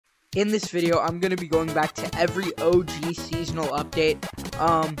In this video, I'm going to be going back to every OG seasonal update.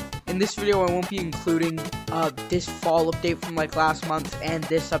 In this video, I won't be including this fall update from like last month and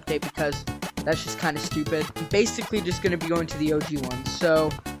this update because that's just kind of stupid. I'm basically just going to be going to the OG ones. So,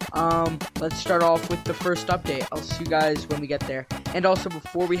 let's start off with the first update. I'll see you guys when we get there. And also,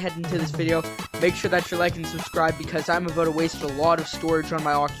 before we head into this video, make sure that you like and subscribe because I'm about to waste a lot of storage on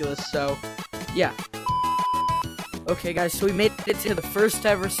my Oculus. So, yeah. Okay guys, so we made it to the first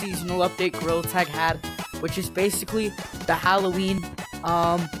ever seasonal update Gorilla Tag had, which is basically the Halloween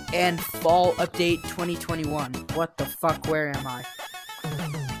and fall update 2021. What the fuck, where am I?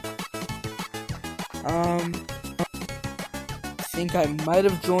 I think I might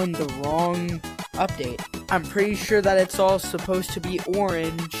have joined the wrong update. I'm pretty sure that it's all supposed to be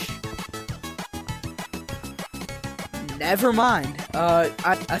orange. Never mind.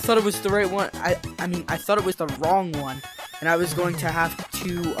 I thought it was the right one. I mean, I thought it was the wrong one, and I was going to have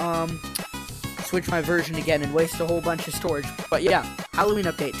to switch my version again and waste a whole bunch of storage. But yeah, Halloween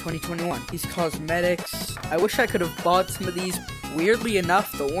update 2021. These cosmetics. I wish I could have bought some of these. Weirdly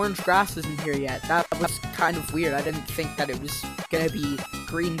enough, the orange grass isn't here yet. That was kind of weird. I didn't think that it was gonna be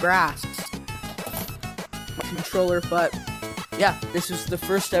green grass. My controller, but yeah, this was the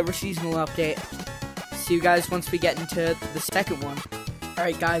first ever seasonal update. See you guys once we get into the second one.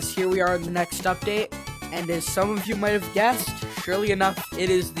 Alright guys, here we are in the next update, and as some of you might have guessed, surely enough,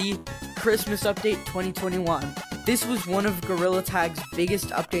 it is the Christmas update 2021. This was one of Gorilla Tag's biggest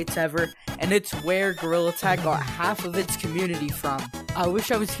updates ever, and it's where Gorilla Tag got half of its community from. I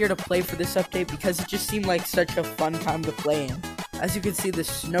wish I was here to play for this update because it just seemed like such a fun time to play in. As you can see, the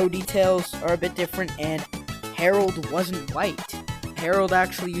snow details are a bit different, and Harold wasn't white. Harold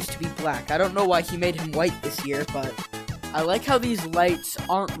actually used to be black. I don't know why he made him white this year, but I like how these lights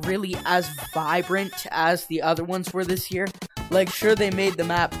aren't really as vibrant as the other ones were this year. Like, sure, they made the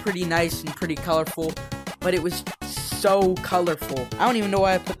map pretty nice and pretty colorful, but it was so colorful. I don't even know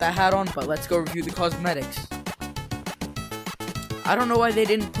why I put that hat on, but let's go review the cosmetics. I don't know why they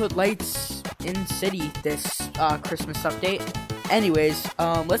didn't put lights in city this Christmas update. Anyways,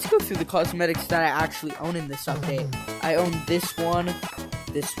 let's go through the cosmetics that I actually own in this update. I own this one.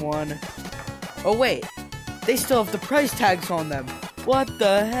 Oh wait, they still have the price tags on them. What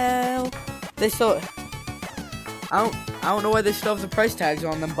the hell? They still... I don't know why they still have the price tags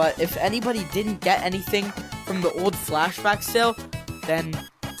on them, but if anybody didn't get anything from the old flashback sale, then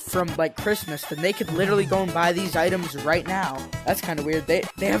from like Christmas, then they could literally go and buy these items right now. That's kind of weird. They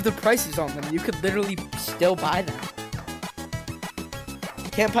have the prices on them. You could literally still buy them.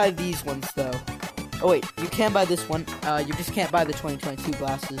 Can't buy these ones though. Oh wait, you can buy this one. You just can't buy the 2022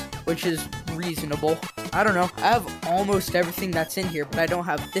 glasses, which is reasonable. I don't know. I have almost everything that's in here, but I don't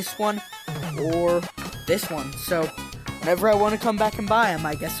have this one or this one. So whenever I want to come back and buy them,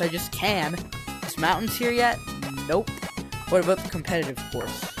 I guess I just can. Is Mountains here yet? Nope. What about the competitive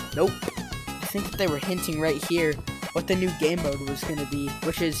course? Nope. I think that they were hinting right here what the new game mode was going to be,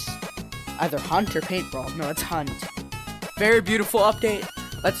 which is either Hunt or Paintball. No, it's Hunt. Very beautiful update.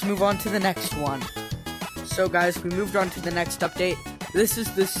 Let's move on to the next one. So guys, we moved on to the next update. This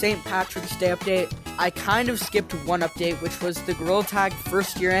is the St. Patrick's Day update. I kind of skipped one update, which was the Gorilla Tag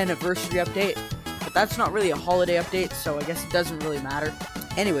first year anniversary update. But that's not really a holiday update, so I guess it doesn't really matter.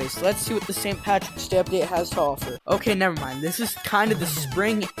 Anyways, let's see what the St. Patrick's Day update has to offer. Okay, never mind. This is kind of the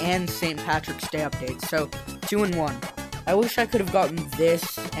spring and St. Patrick's Day update, so 2 in 1. I wish I could have gotten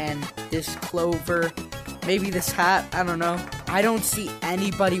this and this clover. Maybe this hat, I don't know. I don't see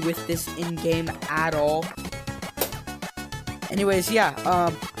anybody with this in-game at all. Anyways, yeah,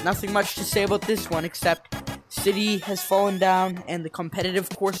 nothing much to say about this one except City has fallen down and the competitive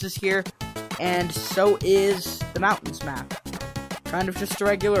course is here, and so is the Mountains map. Kind of just a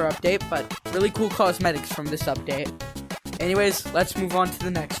regular update, but really cool cosmetics from this update. Anyways, let's move on to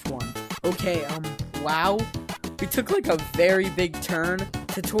the next one. Okay, wow. We took like a very big turn.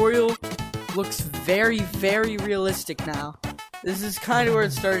 Tutorial looks very, very realistic now. This is kind of where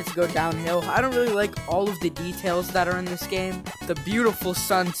it started to go downhill. I don't really like all of the details that are in this game. The beautiful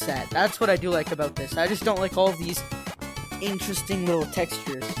sunset, that's what I do like about this. I just don't like all of these interesting little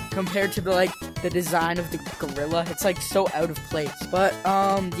textures compared to the design of the gorilla. It's like so out of place. But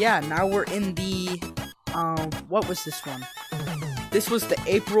yeah, now we're in the what was this one? This was the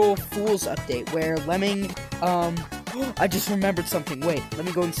April Fool's update where Lemming I just remembered something. Wait, let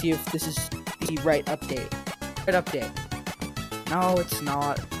me go and see if this is the right update. Right update. No, it's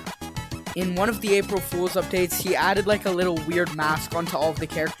not. In one of the April Fool's updates, he added like a little weird mask onto all of the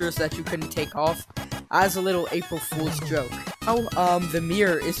characters that you couldn't take off as a little April Fool's joke. Now, the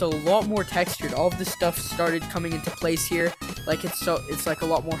mirror is a lot more textured. All of this stuff started coming into place here. Like it's like a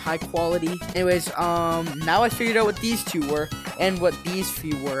lot more high quality. Anyways, now I figured out what these two were and what these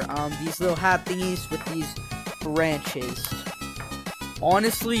few were. These little hat thingies with these branches.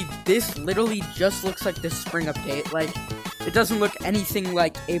 Honestly, this literally just looks like the spring update. Like, it doesn't look anything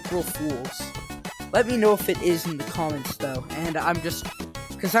like April Fool's. Let me know if it is in the comments though. And I'm just,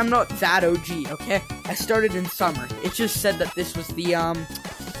 because I'm not that OG, okay? I started in summer. It just said that this was the,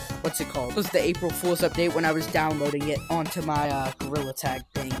 what's it called? It was the April Fool's update when I was downloading it onto my, Gorilla Tag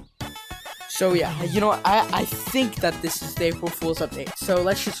thing. So yeah, you know what? I think that this is the April Fool's update. So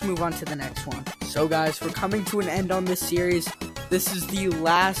let's just move on to the next one. So guys, we're coming to an end on this series. This is the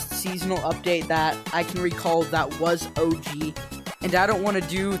last seasonal update that I can recall that was OG. And I don't want to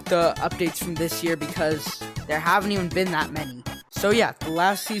do the updates from this year because there haven't even been that many. So yeah, the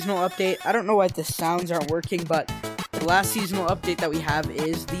last seasonal update, I don't know why the sounds aren't working, but the last seasonal update that we have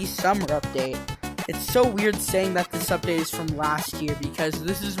is the summer update. It's so weird saying that this update is from last year because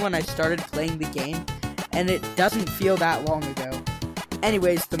this is when I started playing the game, and it doesn't feel that long ago.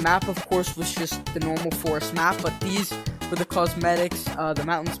 Anyways, the map, of course, was just the normal forest map, but these were the cosmetics, the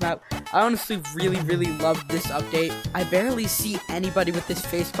mountains map. I honestly really loved this update. I barely see anybody with this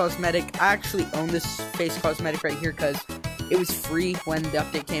face cosmetic. I actually own this face cosmetic right here because it was free when the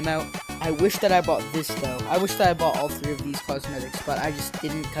update came out. I wish that I bought this though. I wish that I bought all three of these cosmetics, but I just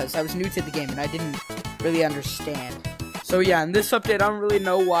didn't because I was new to the game and I didn't really understand. So yeah, in this update, I don't really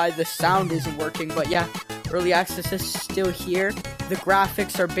know why the sound isn't working, but yeah, early access is still here. The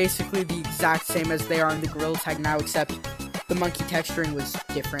graphics are basically the exact same as they are in the Gorilla Tag now, except the monkey texturing was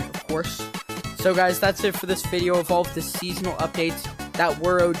different, of course. So guys, that's it for this video of all of the seasonal updates that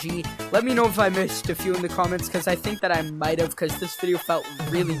were OG. Let me know if I missed a few in the comments, because I think that I might have, because this video felt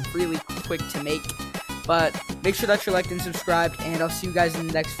really quick to make. But make sure that you're liked and subscribed, and I'll see you guys in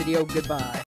the next video. Goodbye.